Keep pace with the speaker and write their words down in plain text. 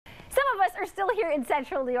are still here in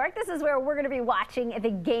Central New York. This is where we're going to be watching the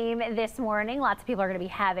game this morning. Lots of people are going to be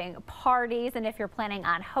having parties, and if you're planning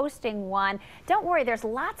on hosting one, don't worry, there's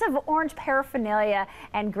lots of orange paraphernalia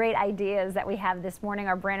and great ideas that we have this morning.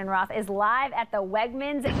 Our Brandon Roth is live at the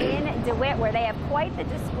Wegmans in DeWitt, where they have quite the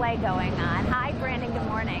display going on. Hi, Brandon. Good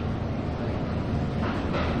morning.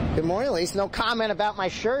 Good morning, Elise. No comment about my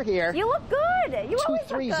shirt here. You look good. You always look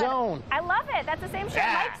good. 2-3 zone. I love it. That's the same shirt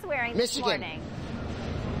Mike's wearing this morning.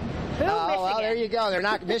 Boo, Michigan. Well, there you go. They're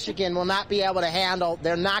not. Michigan will not be able to handle.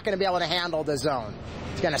 They're not going to be able to handle the zone.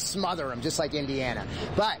 It's going to smother them, just like Indiana.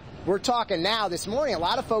 But we're talking now this morning. A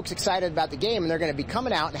lot of folks excited about the game, and they're going to be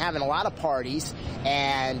coming out and having a lot of parties.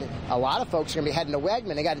 And a lot of folks are going to be heading to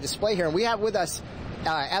Wegman. They got a display here, and we have with us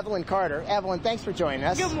Evelyn Carter. Evelyn, thanks for joining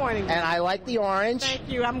us. Good morning. And I like the orange. Thank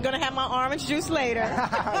you. I'm going to have my orange juice later.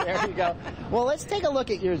 There you go. Well, let's take a look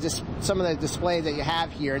at some of the display that you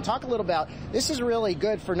have here and talk a little about, this is really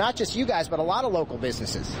good for not just you guys, but a lot of local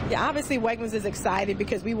businesses. Yeah, obviously Wegmans is excited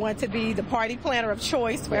because we want to be the party planner of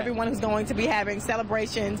choice for everyone who's going to be having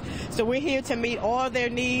celebrations. So we're here to meet all their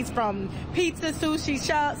needs, from pizza, sushi,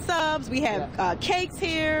 subs. We have cakes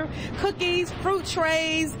here, cookies, fruit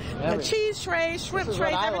trays, cheese trays, shrimp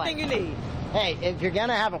trays, everything you need. Hey, if you're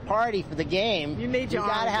gonna have a party for the game, you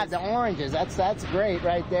gotta have the oranges. That's great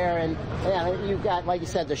right there. And yeah, you've got, like you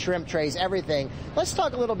said, the shrimp trays, everything. Let's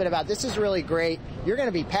talk a little bit about this. Is really great. You're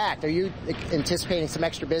gonna be packed. Are you anticipating some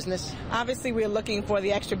extra business? Obviously, we're looking for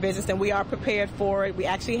the extra business, and we are prepared for it. We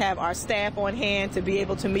actually have our staff on hand to be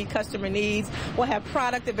able to meet customer needs. We'll have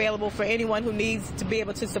product available for anyone who needs to be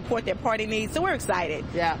able to support their party needs. So we're excited.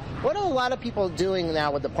 Yeah. What are a lot of people doing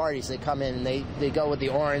now with the parties? They come in and they go with the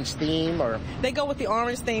orange theme, or they go with the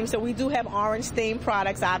orange theme. So we do have orange themed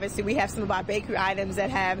products. Obviously, we have some of our bakery items that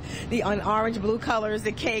have the orange blue colors,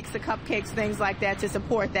 the cakes, the cupcakes, things like that to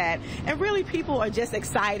support that. And really, people are just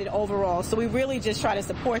excited overall. So we really just try to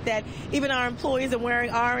support that. Even our employees are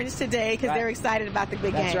wearing orange today because they're excited about the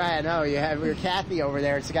big game. That's right. I know. You have your Kathy over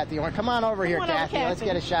there. It's got the orange. Come on over here, Kathy. Let's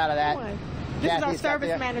get a shot of that. This is our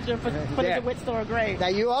service manager for the DeWitt store. Great. Now,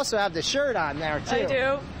 you also have the shirt on there, too. I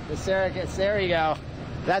do. There you go.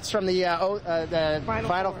 That's from the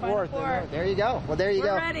Final Four. There you go. Well, there you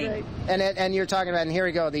go. We're ready. And you're talking about, and here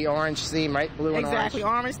we go, the orange theme, right? Blue and orange. Exactly.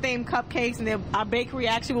 Orange themed cupcakes, and our bakery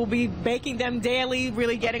actually will be baking them daily,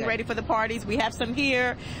 really getting ready for the parties. We have some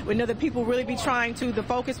here. We know that people really be trying to. The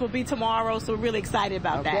focus will be tomorrow, so we're really excited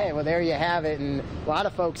about that. Okay, well, there you have it. And a lot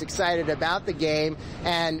of folks excited about the game,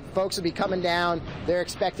 and folks will be coming down. They're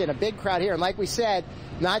expecting a big crowd here. And like we said,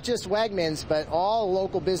 not just Wegmans, but all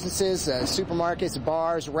local businesses, supermarkets,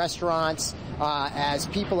 bars, restaurants, as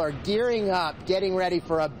people are gearing up, getting ready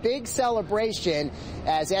for a big celebration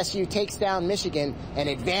as SU takes down Michigan and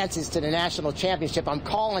advances to the national championship. I'm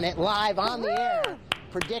calling it live on the air.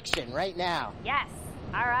 Prediction right now. Yes.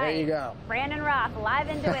 All right. There you go. Brandon Roth, live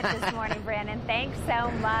into it this morning, Brandon. Thanks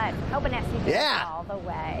so much. Hoping SU goes all the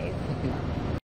way.